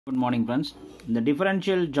Good morning friends. The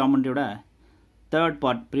differential geometry third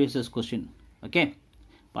part previous question. Okay.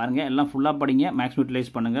 பாருங்க எல்லாம் ஃபுல்லா படிங்க மேக்ஸ் யூட்டிலைஸ்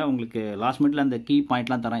பண்ணுங்க உங்களுக்கு லாஸ்ட் மினிட்ல அந்த கீ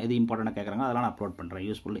பாயிண்ட்லாம் தரேன் எது இம்பார்ட்டன்ட்டா கேக்குறாங்க அதெல்லாம் நான் அப்லோட் பண்றேன்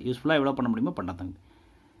யூஸ்ஃபுல்லா எவ்வளவு பண்ண முடியுமோ பண்ணாதங்க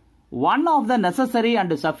one of the necessary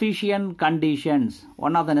and sufficient conditions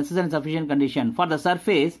for the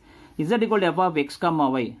surface z equal to f of x comma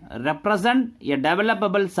y represent a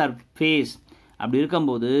developable surface அப்படி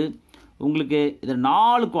இருக்கும்போது உங்களுக்கு இது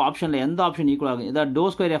நாலு ஆப்ஷன்ல எந்த ஆப்ஷன் ஈக்குவலா இருக்கு இத dou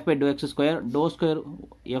square f by dou x square dou square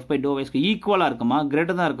f by dou y square ஈக்குவலா இருக்குமா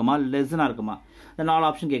கிரேட்டர் தான் இருக்குமா லெஸ் தான் இருக்குமா இந்த நாலு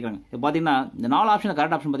ஆப்ஷன் கேக்குறாங்க இப்போ பாத்தீங்கன்னா இந்த நாலு ஆப்ஷன்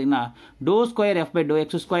கரெக்ட் ஆப்ஷன் பாத்தீங்கன்னா dou square f by dou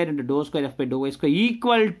x square into dou square f by dou y square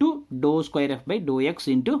equal to dou square f by dou x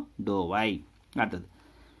into dou y அடுத்து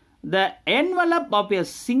the envelope of a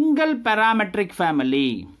single parametric family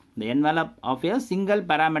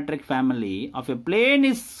of a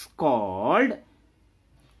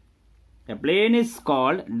plane is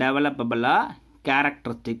called developable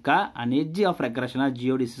characteristic and edge of regression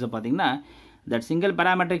geodesics பாத்தீங்கன்னா that single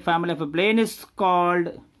parametric family of a plane is called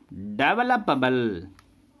developable.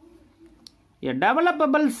 A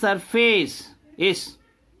developable surface is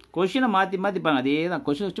question மாத்தி பாருங்க அதேதான்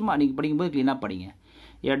question சும்மா நீங்க படிக்கும்போது க்ளீனா படிங்க.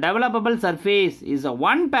 A developable surface is a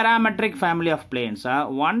one parametric family of planes,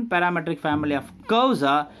 one parametric family of curves,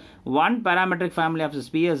 one parametric family of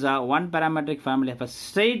spheres, one parametric family of a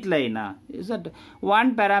straight line. Is that one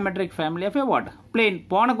parametric family of a what? Plane.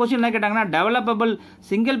 போன question என்ன கேட்டாங்கன்னா developable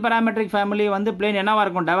single parametric family வந்து plane என்னவா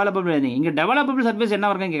இருக்கும் developable இங்க developable surface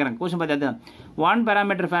என்னவா இருக்குன்னு கேக்குறாங்க question பார்த்தா one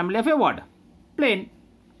parameter family of a what? Plane.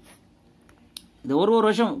 இது ஒரு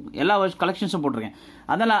வருஷம் எல்லா கலெக்ஷன்ஸும் போட்டுருக்கேன்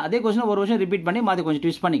அதனால அதே क्वेश्चन ஒரு வருஷம் ரிப்பீட் பண்ணி மாத்தி கொஞ்சம்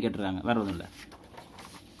ட்விஸ்ட் பண்ணி கேட்டுறாங்க வேற ஒண்ணும் இல்ல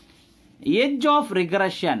edge of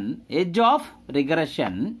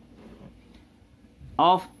regression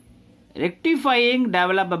of rectifying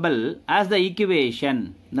developable as the equation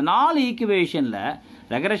இந்த நாலு ஈக்குவேஷன்ல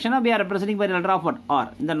regression we are representing by letter of what r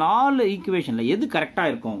இந்த நாலு ஈக்குவேஷன்ல எது கரெக்ட்டா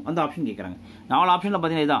இருக்கும் அந்த ஆப்ஷன் கேக்குறாங்க நாலு ஆப்ஷன்ல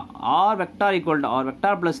பாத்தீங்கன்னா இதான் r vector equal to r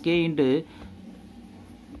vector plus k into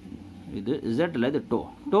இது z ல இது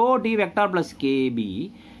tau t vector plus kb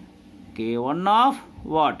k1 of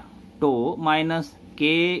what tau minus k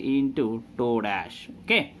into tau dash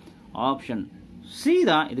okay option c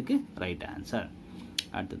தான் இதுக்கு right answer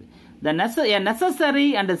அடுத்தது the necessary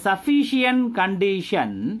and sufficient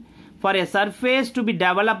condition for a surface to be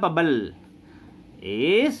developable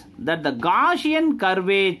is that the Gaussian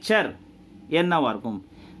curvature என்னவா இருக்கும்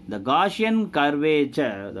the Gaussian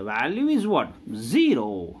curvature the value is what 0.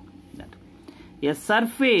 A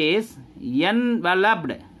surface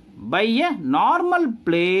enveloped by a normal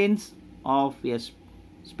planes of a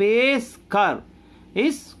space curve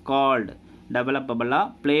is called developable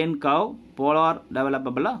plane curve polar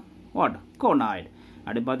developable what conoid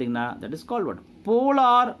அப்படி பாத்தீங்கன்னா that is called what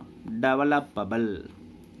polar developable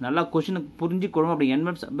நல்ல question புரிஞ்சிக்கணும் அப்படி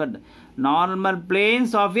envelopes but normal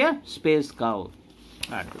planes of a space curve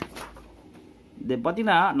இது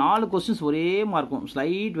பாத்தீங்கன்னா நாலு questions ஒரே மார்க்கும்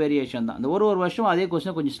ஸ்லைட் வேரியேஷன் தான் இந்த ஒரு வருஷம் அதே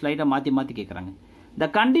क्वेश्चन கொஞ்சம் ஸ்லைட்டா மாத்தி கேக்குறாங்க the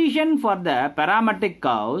condition for the parametric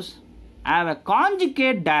curves have a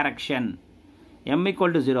conjugate direction m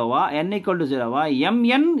equal to 0 n equal to 0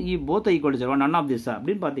 mn both equal to 0 none of this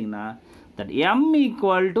அப்படினு பாத்தீங்கன்னா that m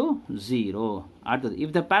equal to 0 அடுத்து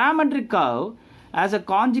if the parametric curve has a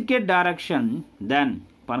conjugate direction then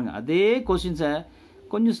பாருங்க அதே questions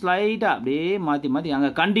கொஞ்சம் ஸ்லைட்டா அப்படியே மாத்தி அங்க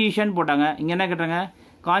condition போட்டாங்க இங்க என்ன கேக்குறாங்க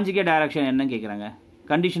கான்ஜுகேட் டைரக்ஷன் என்ன கேக்குறாங்க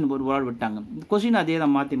கண்டிஷன் ஒரு வேர்ட் விட்டாங்க क्वेश्चन அதே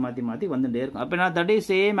தான் மாத்தி வந்துட்டே இருக்கும் அப்பனா that is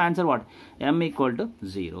same answer what m equal to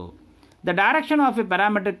 0. The direction of a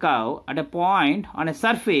parametric curve at a point on a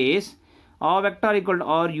surface or vector equal to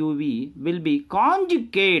r uv will be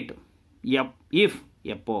conjugate if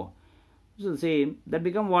எப்போ so same that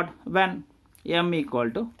become what when m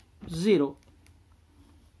equal to 0.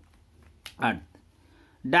 And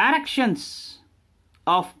directions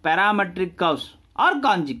of parametric curves are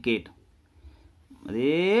conjugate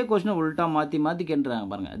அதே question உல்டா மாத்தி கேக்குறாங்க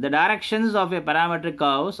பாருங்க the directions of a parametric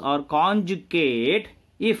curves are conjugate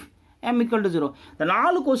if m equal to 0 இந்த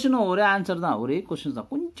நாலு question ஒரே answer தான் ஒரே question தான்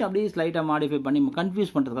கொஞ்சம் அப்படியே ஸ்லைட்டா மாடிஃபை பண்ணி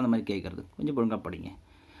கன்ஃபியூஸ் பண்றதுக்கு அந்த மாதிரி கேக்குறது கொஞ்சம் ஒழுங்கா படிங்க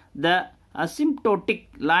the asymptotic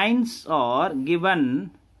lines are given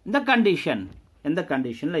the condition எந்த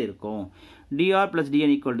கண்டிஷன்ல இருக்கும் dr plus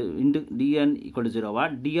dn equal to into dn equal to 0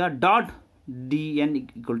 dr dot dn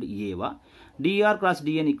equal to a dr cross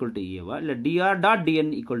dn equal to a இல்ல dr dot dn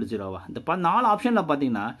equal to 0 இந்த நாலு ஆப்ஷன்ல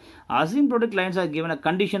பாத்தீங்கன்னா asymptotic lines are given a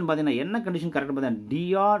condition பாத்தீங்கன்னா என்ன condition கரெக்ட்டா பாத்தீங்கன்னா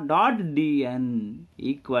dr dot dn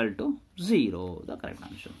equal to 0 the correct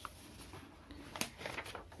answer.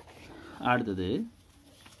 அடுத்தது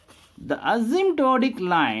the asymptotic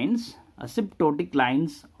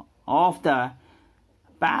lines of the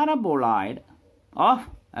paraboloid of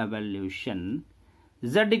evolution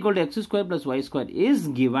z equal to x square plus y square is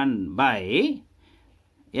given by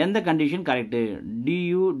எந்த condition correct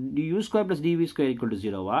du square plus dv square equal to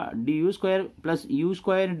 0 வா du square plus u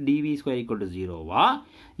square dv square equal to 0 வா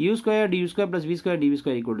u square du square plus v square dv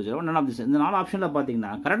square equal to 0 none of this இந்த நாலு ஆப்ஷன்ல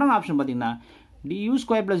பாத்தீங்கன்னா கரெக்டான option பாத்தீங்கன்னா du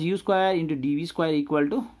square plus u square into dv square equal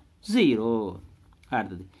to 0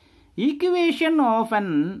 அடுத்தது equation of an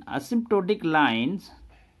asymptotic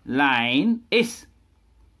line is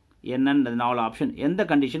என்னன்றது நாலு option எந்த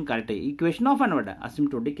condition correct equation of an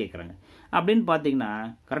அசிம்ப்டோட்டிக் கேட்குறாங்க அப்படின்னு பார்த்தீங்கன்னா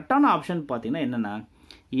கரெக்டான ஆப்ஷன் பார்த்தீங்கன்னா என்னென்னா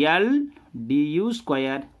L du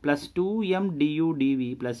square plus 2m du dv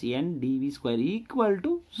plus n dv square equal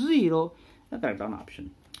to 0 கரெக்டான ஆப்ஷன்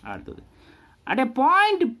அடுத்தது at a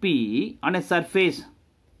point P on a surface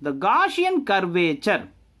the Gaussian curvature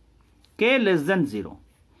k less than 0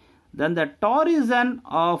 then the torsion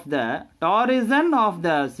of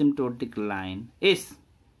the asymptotic line is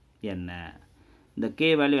என்ன இந்த k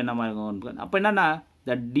value என்னமா இருக்கும் அப்ப என்னன்னா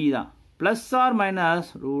the d தான் plus or minus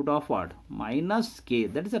root of what minus k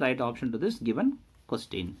that is the right option to this given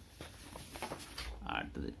question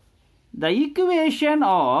அடுத்தது the equation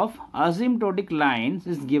of asymptotic lines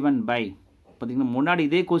is given by பாத்தீங்கன்னா முன்னாடி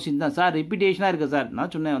இதே क्वेश्चन தான் சார் ரிப்பீட்டேஷனா இருக்கு சார்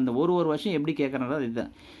நான் சொன்னேன் அந்த ஒரு வருஷம் எப்படி கேக்குறேன்றது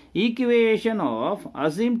இதுதான் equation of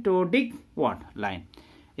asymptotic what line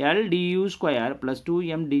L du square plus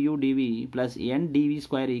 2m du dv plus n dv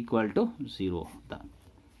square equal to 0.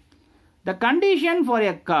 The condition for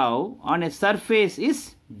a curve on a surface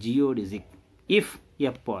is geodesic. If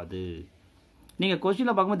எப்போது நீங்க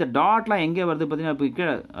क्वेश्चनல பாக்கும்போது இந்த டாட்லாம் எங்க வருது பாத்தீங்கன்னா இப்ப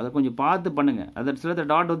கீழ அத கொஞ்சம் பார்த்து பண்ணுங்க அத சில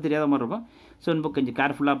டாட் வந்து தெரியாத மாதிரி இருக்கும் சோ இன்னும் கொஞ்சம்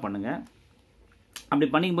கேர்ஃபுல்லா பண்ணுங்க அப்படி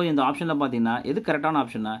பண்ணும்போது இந்த ஆப்ஷன்ல பாத்தீங்கன்னா எது கரெக்ட்டான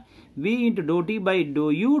ஆப்ஷன்னா v into dou t by dou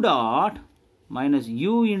u dot minus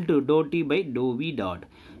u into dou t by dou v dot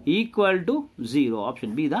equal to 0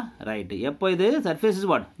 option B தான் right எப்போ இது surface is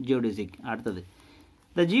what geodesic அடுத்தது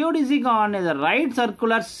the geodesic on the right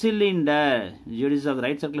circular cylinder geodesic of the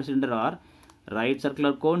right circular cylinder or right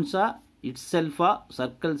circular cones itself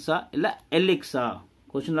circles இல்ல ellipse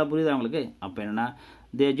क्वेश्चनல புரியுதா உங்களுக்கு அப்ப என்னன்னா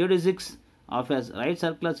the geodesics of a right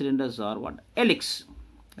circular cylinders are what ellipse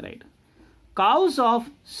right curves of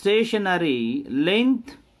stationary length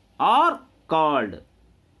are called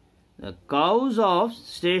the curves of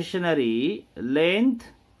stationary length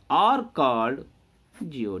are called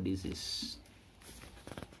geodesics.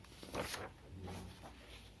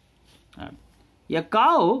 A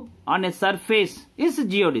curve on a surface is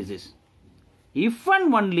geodesic if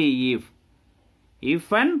and only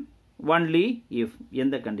if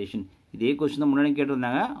எந்த condition இதே question முன்னாடி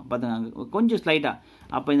கேட்டிருந்தாங்க பாருங்க கொஞ்சம் ஸ்லைட்டா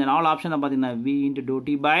அப்ப இந்த நாலு ஆப்ஷன்ல பாத்தீங்கன்னா v into dou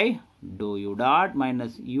t by dou u dot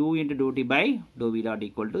minus u into dou t by dou v dot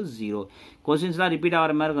equal to 0 क्वेश्चंसலாம் repeat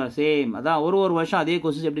ஆவற மாதிரி இருக்கும் சேம் அதான் ஒரு வருஷம் அதே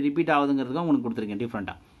क्वेश्चंस எப்படி ரிப்பீட் ஆகுதுங்கிறதுக்கு உங்களுக்கு கொடுத்திருக்கேன்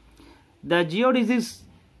டிஃபரண்டா the geodesics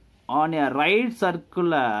on a right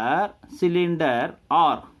circular cylinder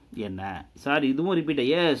are என்ன சார் இதுவும் repeat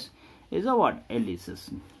yes is a what ellipses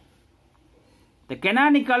the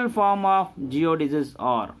canonical form of geodesics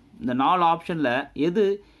are இந்த நாலு ஆப்ஷன்ல எது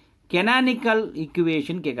canonical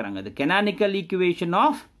equation கேக்குறாங்க the canonical equation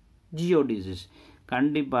of geodesics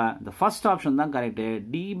கண்டிப்பா the first option தான் correct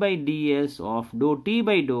d by ds of dou t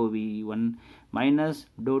by dou v 1 minus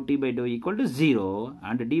dou t by dou equal to 0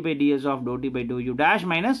 and d by ds of dou t by dou u dash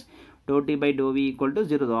minus dou t by dou v equal to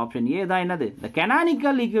 0 the option A தான் என்னது the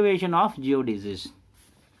canonical equation of geodesics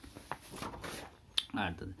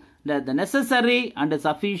அடுத்தது the necessary and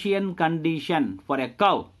sufficient condition for a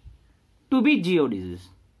curve to be geodesic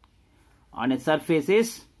on a surface is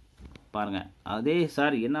பாருங்க அதே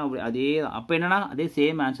sir என்ன அதே அப்ப என்னன்னா அதே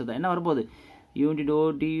சேம் ஆன்சர் தான் என்ன வரப்போகுது u into dou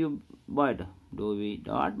t by dou v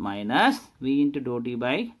dot minus v into dou t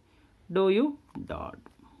by dou u dot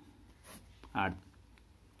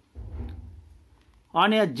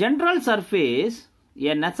on a general surface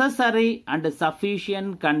a necessary and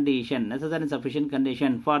sufficient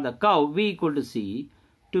condition for the curve v equal to c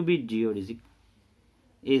to be geodesic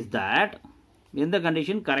is that எந்த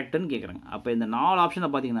condition கரெக்ட்னு கேக்குறாங்க அப்ப இந்த நாலு ஆப்ஷன்ல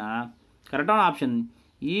பாத்தீங்கன்னா கரெக்டான option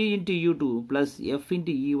e into u2 plus f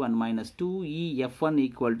into e1 minus 2e f1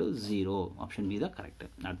 equal to 0 option B தான் correct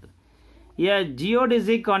அடுத்து a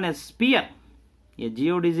geodesic on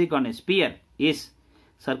a sphere is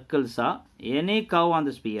circles any curve on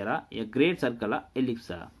the sphere a great circle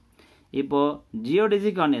ellipse இப்போ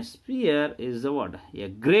geodesic on a sphere is the what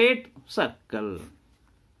a great circle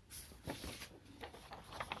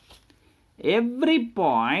every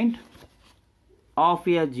point of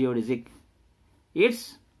a geodesic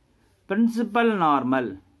its principal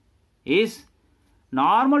normal is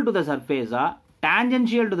normal to the surface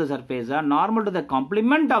tangential to the surface, normal to the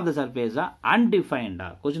complement of the surface, undefined.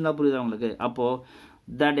 Question தான் புரியுதா உங்களுக்கு? அப்போ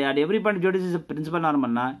that at every point geodesy is a principal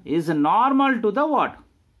normal is normal to the what?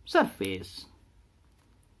 Surface.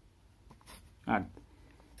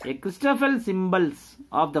 A Christoffel symbols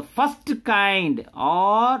of the first kind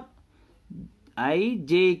or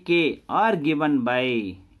IJK are given by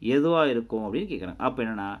எதுவா இருக்கும் அப்படின்னு கேட்குறாங்க. அப்போ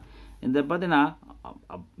என்னன்னா இந்த பார்த்தீங்கன்னா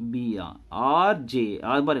B R J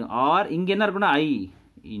அது பாருங்க R இங்கே என்ன இருக்குன்னா I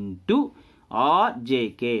into R J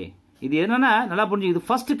K. இது என்னன்னா நல்லா புரிஞ்சு இது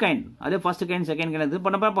ஃபர்ஸ்ட் கைண்ட். அதே ஃபர்ஸ்ட் கைண்ட் செகண்ட் கைண்ட் இது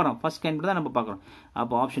பண்ண போகிறோம். ஃபர்ஸ்ட் கைண்ட் தான் நம்ம பார்க்குறோம்.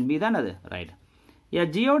 அப்போ ஆப்ஷன் பி தான் அது right. A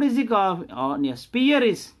geodesic on a sphere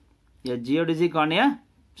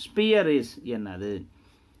is என்னது?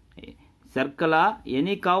 Circular,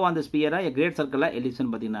 any curve on the sphere, a great circular ellipse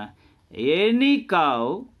பார்த்தீங்கன்னா any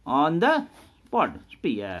curve on the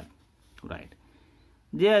sphere, right?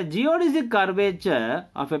 The geodesic curvature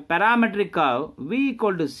of a parametric curve V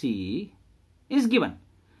equal to C is given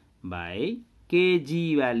by kg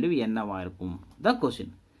value என்னவா இருக்கும்? The question.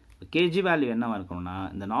 kg value என்னவா இருக்கும்னா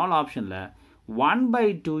இந்த நாலு ஆப்ஷன்ல 1 by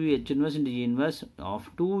 2 h inverse into e inverse of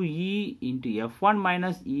 2e into f1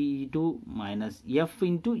 minus e2 minus f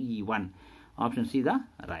into e1. Option C தான்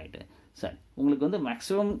right. சரி, உங்களுக்கு வந்து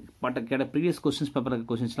மேக்ஸிமம் கேட்ட ப்ரீவியஸ் கொஸ்டின்ஸ் பேப்பர்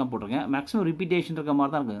கொஸ்டின்ஸ்லாம் போட்டிருக்கேன். மேக்ஸிமம் ரிப்பீட்டேஷன் இருக்க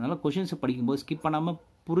மாதிரி தான் இருக்குது. அதனால் கொஸ்டின்ஸை படிக்கும்போது ஸ்கிப் பண்ணாமல்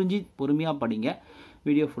புரிஞ்சு பொறுமையாக படிங்க.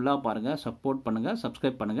 வீடியோ ஃபுல்லாக பாருங்கள், சப்போர்ட் பண்ணுங்கள்,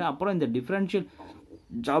 சப்ஸ்கிரைப் பண்ணுங்கள். அப்புறம் இந்த டிஃபரன்ஷியல்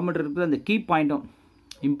ஜியோமெட்ரி இருக்கிற அந்த கீ பாயிண்ட்டும்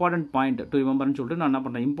இம்பார்ட்டன்ட் பாயிண்ட் டு ரிமெம்பர்னு சொல்லிட்டு நான் என்ன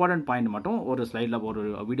பண்ணுறேன், இம்பார்ட்டன்ட் பாயிண்ட் மட்டும் ஒரு ஸ்லைடில் ஒரு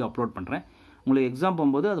வீடியோ அப்லோட் பண்ணுறேன். உங்களுக்கு எக்ஸாம்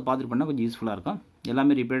போகும்போது அதை பார்த்துட்டு பண்ணால் கொஞ்சம் யூஸ்ஃபுல்லாக இருக்கும்.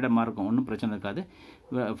 எல்லாமே ரிப்பீட்டடாக இருக்கும், ஒன்றும் பிரச்சனை இருக்காது.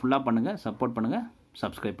 ஃபுல்லாக பண்ணுங்கள், சப்போர்ட் பண்ணுங்கள்,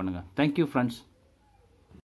 சப்ஸ்கிரைப் பண்ணுங்கள். Thank you friends.